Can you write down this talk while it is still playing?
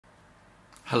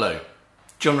Hello,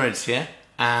 John Rhodes here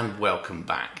and welcome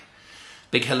back.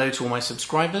 Big hello to all my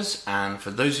subscribers, and for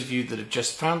those of you that have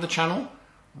just found the channel,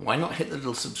 why not hit the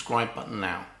little subscribe button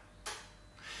now?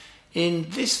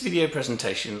 In this video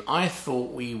presentation I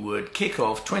thought we would kick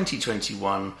off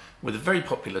 2021 with a very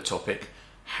popular topic,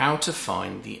 how to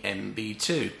find the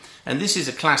Mb2. And this is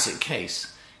a classic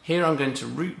case. Here I'm going to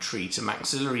root treat a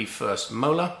maxillary first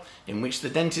molar in which the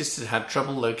dentist had had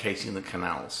trouble locating the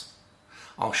canals.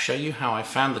 I'll show you how I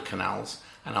found the canals,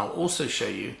 and I'll also show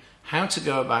you how to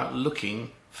go about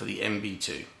looking for the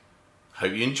Mb2.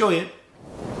 Hope you enjoy it.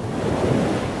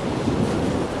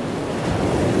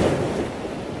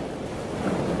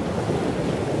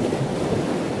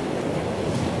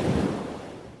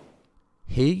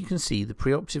 Here you can see the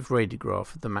preoperative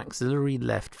radiograph of the maxillary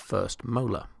left first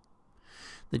molar.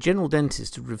 The general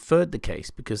dentist had referred the case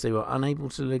because they were unable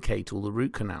to locate all the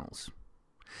root canals.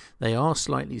 They are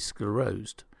slightly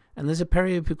sclerosed, and there's a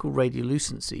periopical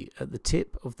radiolucency at the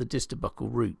tip of the distobuccal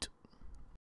root.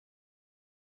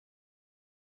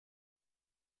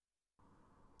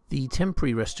 The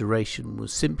temporary restoration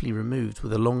was simply removed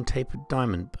with a long tapered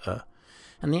diamond burr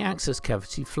and the access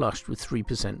cavity flushed with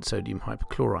 3% sodium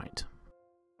hypochlorite.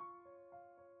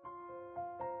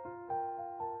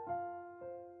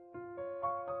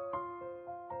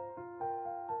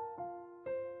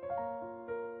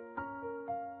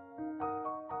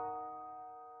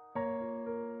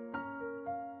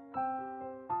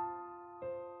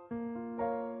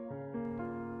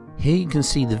 Here you can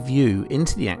see the view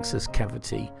into the access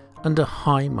cavity under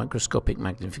high microscopic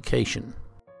magnification.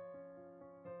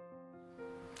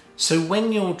 So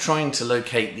when you're trying to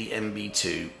locate the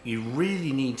Mb2, you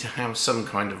really need to have some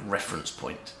kind of reference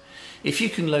point. If you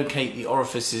can locate the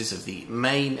orifices of the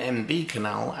main Mb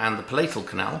canal and the palatal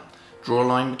canal, draw a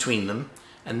line between them,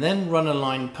 and then run a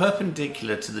line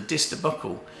perpendicular to the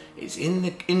distobuccal, it's in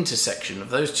the intersection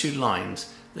of those two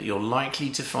lines that you're likely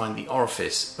to find the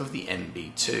orifice of the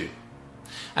Mb2.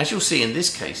 As you'll see in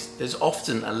this case, there's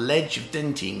often a ledge of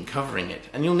dentine covering it,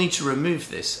 and you'll need to remove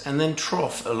this and then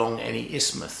trough along any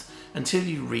isthmus until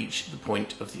you reach the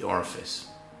point of the orifice.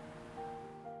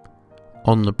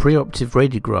 On the preoperative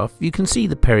radiograph, you can see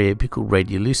the periopical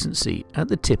radiolucency at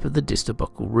the tip of the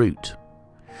distobuccal root.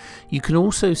 You can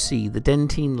also see the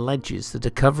dentine ledges that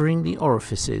are covering the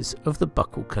orifices of the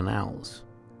buccal canals.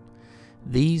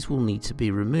 These will need to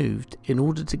be removed in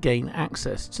order to gain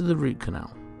access to the root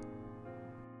canal.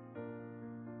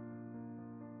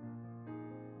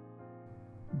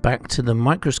 Back to the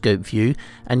microscope view,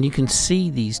 and you can see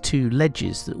these two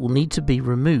ledges that will need to be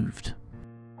removed.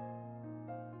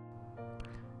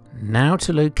 Now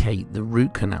to locate the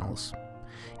root canals.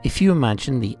 If you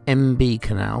imagine the Mb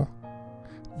canal,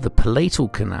 the palatal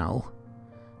canal,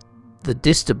 the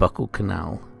distobuccal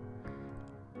canal,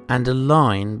 and a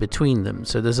line between them.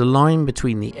 So there's a line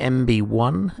between the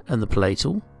Mb1 and the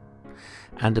palatal,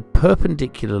 and a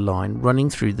perpendicular line running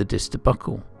through the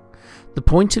distobuccal. The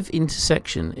point of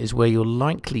intersection is where you're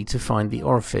likely to find the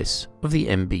orifice of the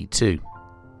Mb2.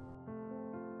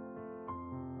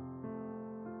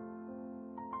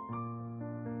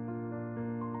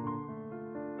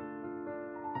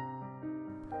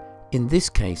 In this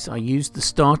case, I used the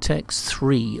StarTex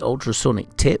 3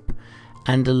 ultrasonic tip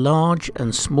and a large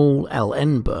and small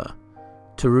LN burr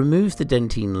to remove the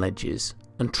dentine ledges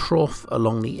and trough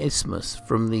along the isthmus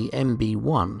from the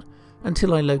Mb1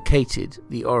 until I located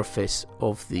the orifice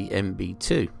of the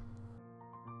Mb2.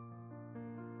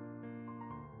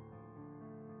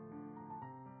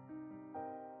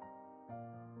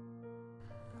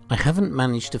 I haven't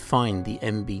managed to find the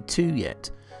Mb2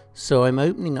 yet, so I'm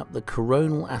opening up the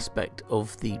coronal aspect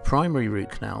of the primary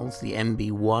root canals, the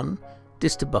Mb1,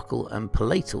 distobuccal and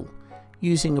palatal,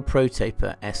 using a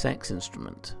ProTaper SX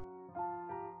instrument.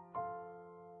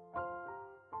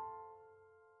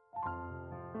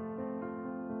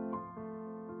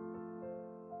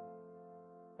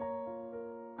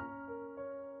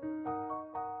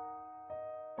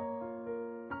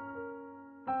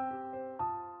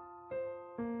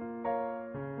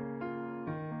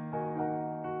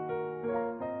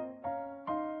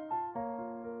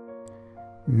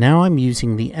 Now I'm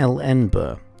using the LN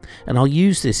burr, and I'll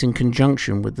use this in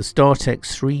conjunction with the StarTex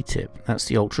 3 tip, that's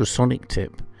the ultrasonic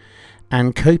tip,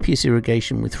 and copious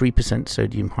irrigation with 3%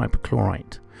 sodium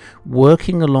hypochlorite,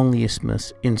 working along the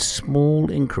isthmus in small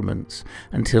increments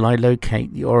until I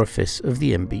locate the orifice of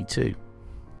the Mb2.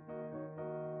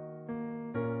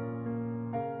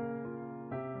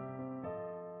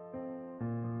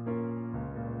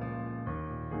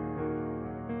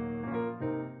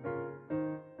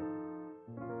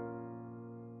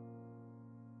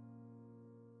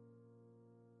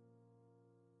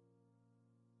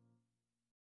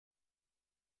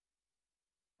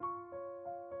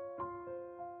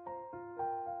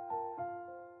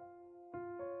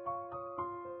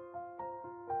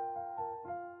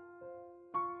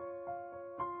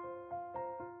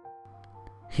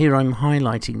 Here I'm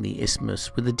highlighting the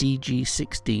isthmus with a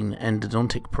DG16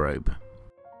 endodontic probe.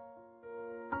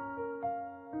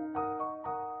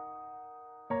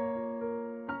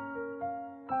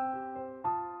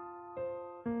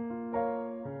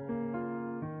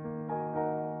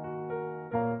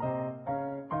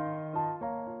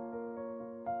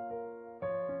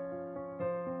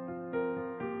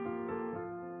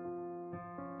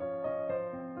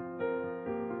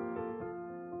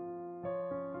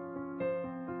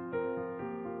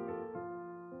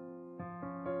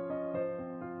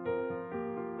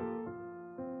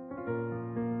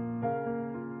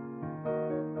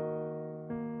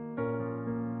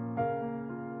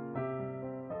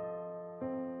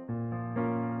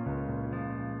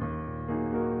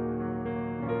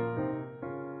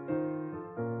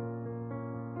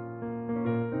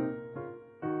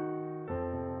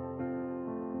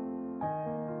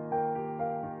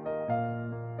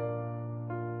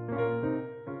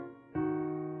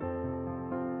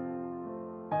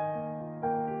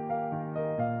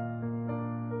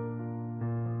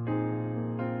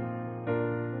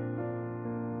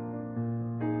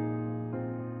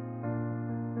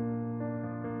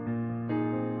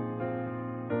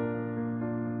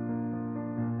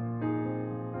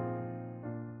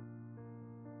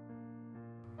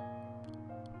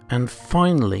 And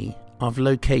finally, I've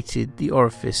located the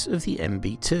orifice of the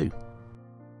Mb2.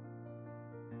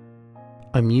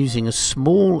 I'm using a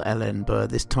small LN burr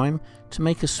this time to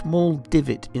make a small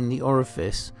divot in the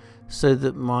orifice so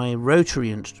that my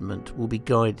rotary instrument will be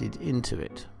guided into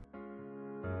it.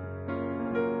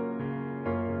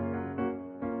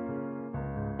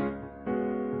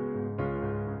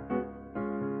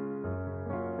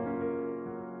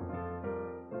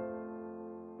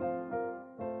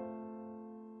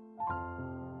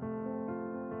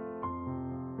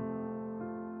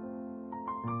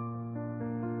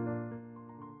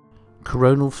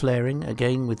 Coronal flaring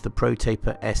again with the Pro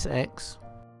Taper SX.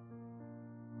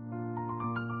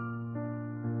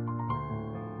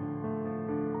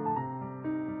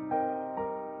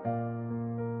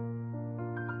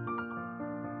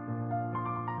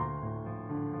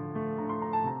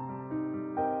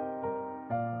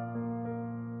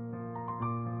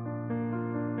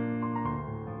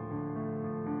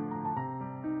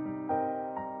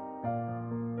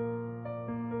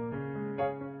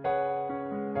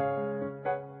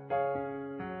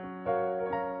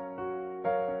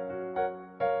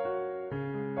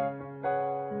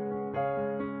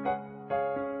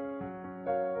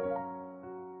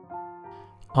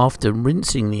 After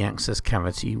rinsing the access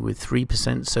cavity with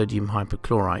 3% sodium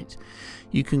hypochlorite,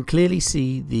 you can clearly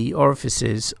see the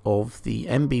orifices of the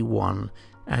Mb1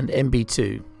 and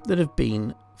Mb2 that have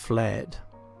been flared.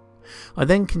 I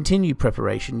then continue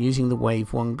preparation using the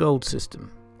Wave.One gold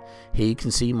system. Here you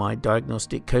can see my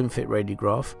diagnostic cone fit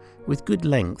radiograph with good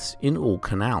lengths in all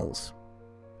canals.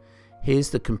 Here's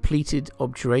the completed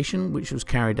obturation, which was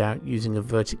carried out using a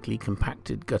vertically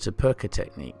compacted gutta-perca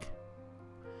technique.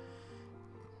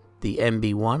 The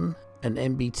Mb1 and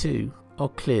Mb2 are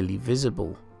clearly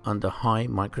visible under high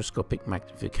microscopic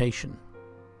magnification.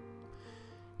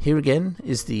 Here again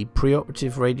is the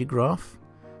pre-operative radiograph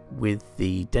with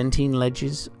the dentine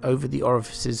ledges over the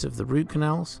orifices of the root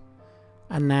canals,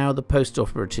 and now the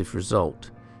post-operative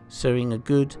result, showing a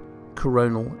good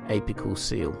coronal apical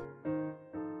seal.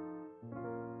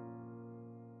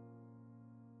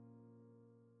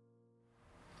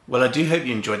 Well, I do hope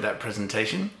you enjoyed that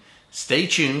presentation. Stay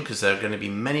tuned because there are going to be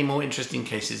many more interesting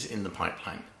cases in the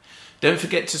pipeline. Don't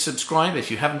forget to subscribe if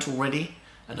you haven't already,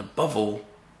 and above all,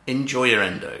 enjoy your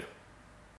endo.